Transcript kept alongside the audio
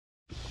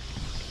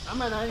I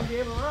might not even be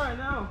able to ride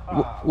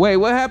now. Wait,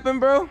 what happened,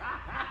 bro?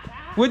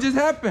 What just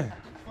happened?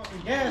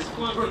 Fucking gas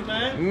clumpy,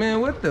 man. Man,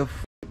 what the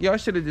f? Y'all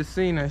should have just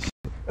seen that shit.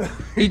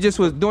 He just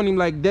was doing him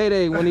like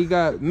Day when he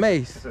got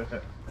mace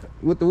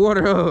with the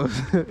water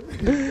hose.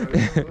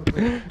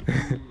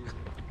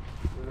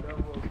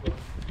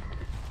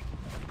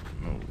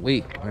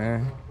 Weak,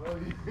 man.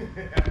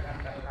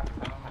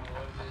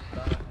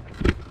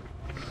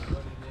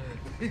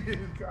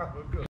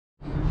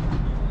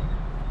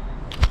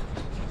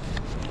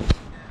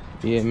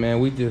 Yeah, man,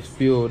 we just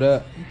fueled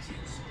up.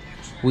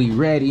 We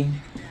ready.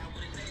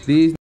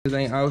 These niggas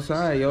ain't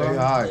outside, y'all.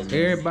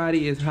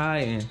 Everybody is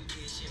hiding.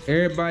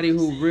 Everybody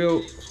who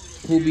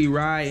be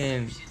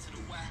riding,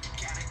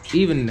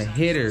 even the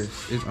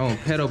hitters, is on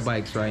pedal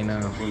bikes right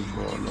now. What's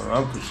going on?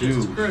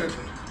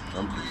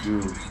 I'm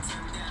confused.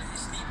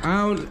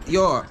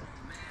 Y'all,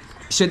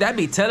 should that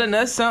be telling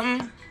us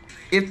something?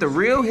 If the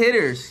real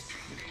hitters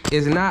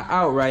is not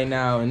out right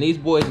now and these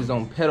boys is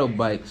on pedal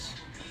bikes,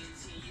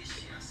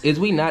 is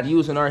we not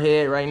using our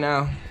head right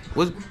now?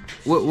 What?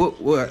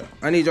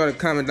 I need y'all to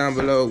comment down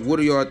below. What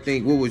do y'all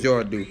think? What would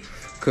y'all do?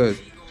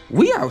 Cause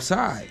we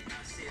outside.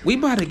 We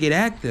about to get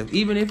active.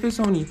 Even if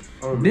it's only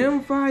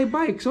them 5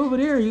 bikes over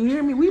there, you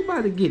hear me? We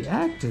about to get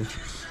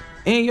active.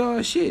 And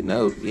y'all shit,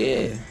 no,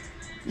 yeah.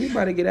 We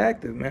about to get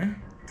active,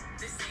 man.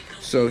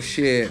 So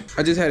shit,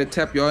 I just had to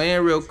tap y'all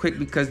in real quick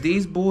because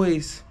these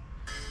boys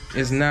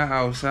is not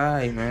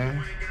outside,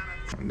 man.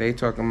 They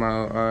talking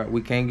about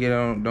we can't get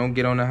on, don't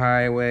get on the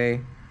highway.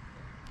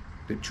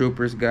 The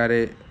troopers got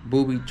it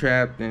booby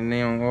trapped and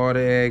they on all the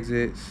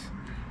exits.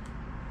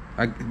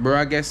 Bro,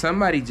 I guess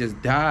somebody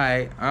just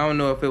died. I don't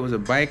know if it was a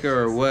biker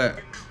or what,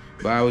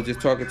 but I was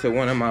just talking to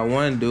one of my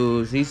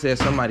dudes. He said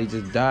somebody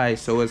just died,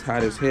 so it's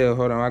hot as hell.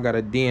 Hold on, I got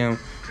a DM.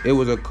 It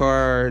was a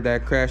car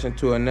that crashed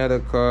into another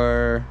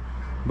car,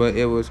 but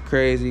it was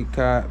crazy.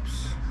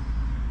 Cops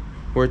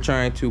were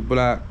trying to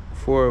block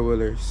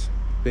 4-wheelers,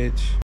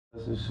 bitch.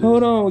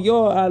 Hold on,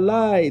 y'all, I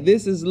lied.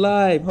 This is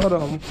live. Hold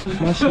on,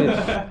 my shit.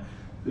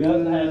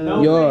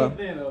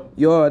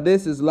 Yo,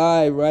 this is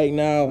live right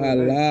now. I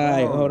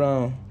lied. Hold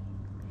on.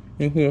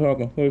 I'm about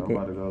to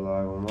go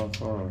live on my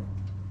phone.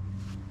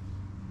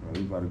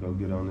 We about to go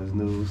get on this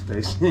news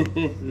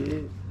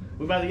station.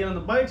 We about to get on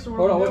the bikes or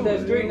hold on, what's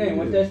that street name?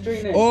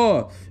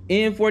 Oh,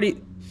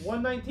 N40.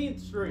 119th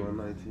Street.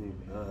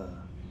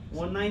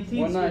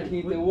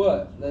 119th and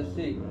what? Let's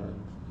see.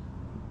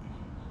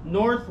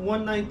 North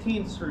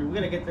 119th Street. We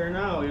gotta get there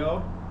now,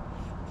 yo.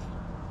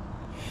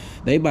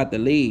 They about to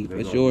leave,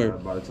 for sure.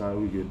 By the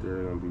time we get there,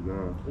 they're gonna be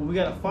gone. Well, we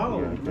gotta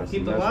follow them.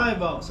 Keep the live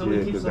out.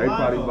 Somebody keeps the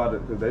live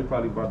out. Cause they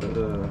probably about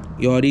to.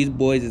 Yo, these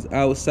boys is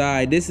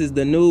outside. This is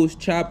the news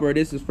chopper.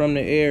 This is from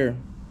the air.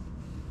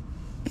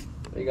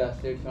 They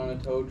got 6 on a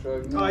tow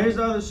truck. Oh, here's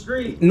the other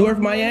street. North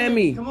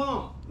Miami. Come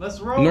on, let's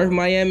roll. North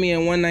Miami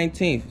and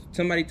 119th.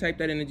 Somebody type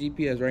that in the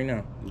GPS right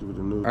now.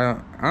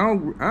 I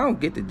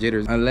don't get the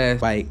jitters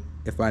unless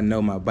if I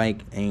know my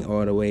bike ain't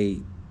all the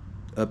way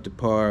up to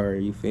par.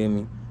 You feel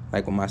me?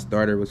 Like when my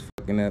starter was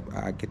fucking up,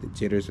 I get the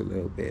jitters a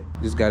little bit.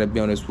 Just gotta be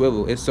on the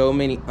swivel. It's so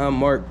many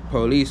unmarked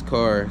police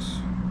cars.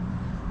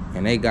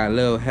 And they got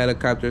little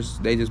helicopters.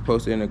 They just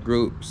posted in a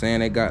group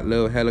saying they got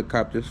little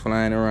helicopters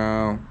flying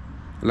around.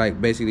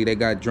 Like basically they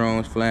got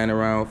drones flying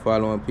around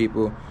following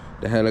people.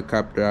 The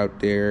helicopter out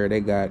there. They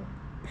got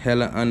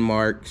hella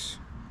unmarks.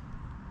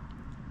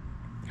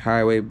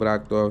 Highway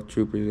blocked off,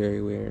 troopers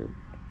everywhere.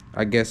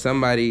 I guess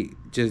somebody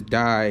just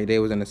died. They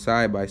was in a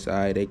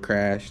side-by-side. They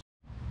crashed.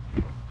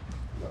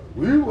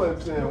 We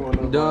wasn't saying one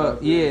of them.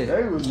 Yeah.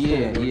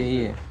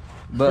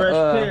 But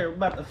fresh pair, we're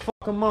about to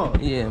fuck them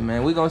up. Yeah,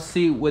 man, we gonna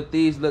see what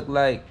these look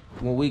like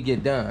when we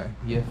get done.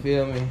 You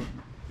feel me?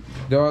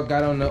 Dog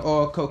got on the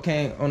all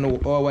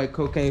white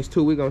cocaines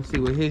too. We gonna see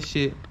what his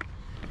shit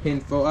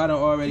hitting for. I done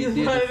already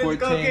did the 14.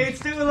 Cocaine's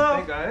too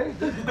low.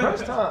 This is the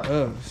first time.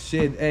 Oh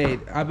shit, hey,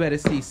 I better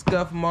see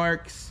scuff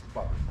marks.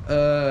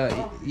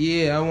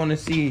 Yeah, I wanna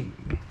see.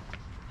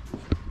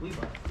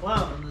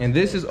 And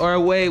this is our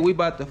way. We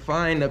about to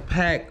find the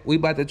pack. We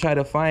about to try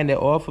to find it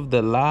off of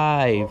the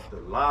live. Off the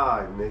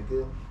live,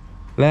 nigga.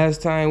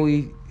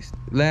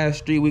 Last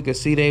street we could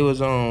see they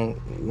was on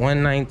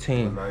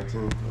 119.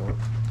 119.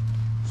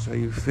 So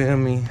you feel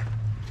me?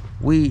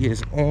 We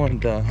is on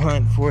the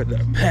hunt for the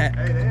pack.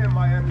 Hey, they in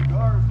Miami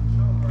Gardens.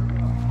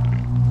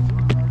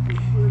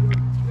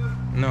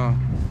 No,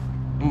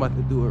 I'm about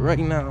to do it right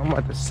now. I'm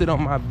about to sit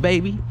on my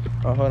baby.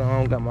 Oh, hold on, I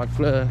don't got my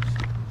gloves.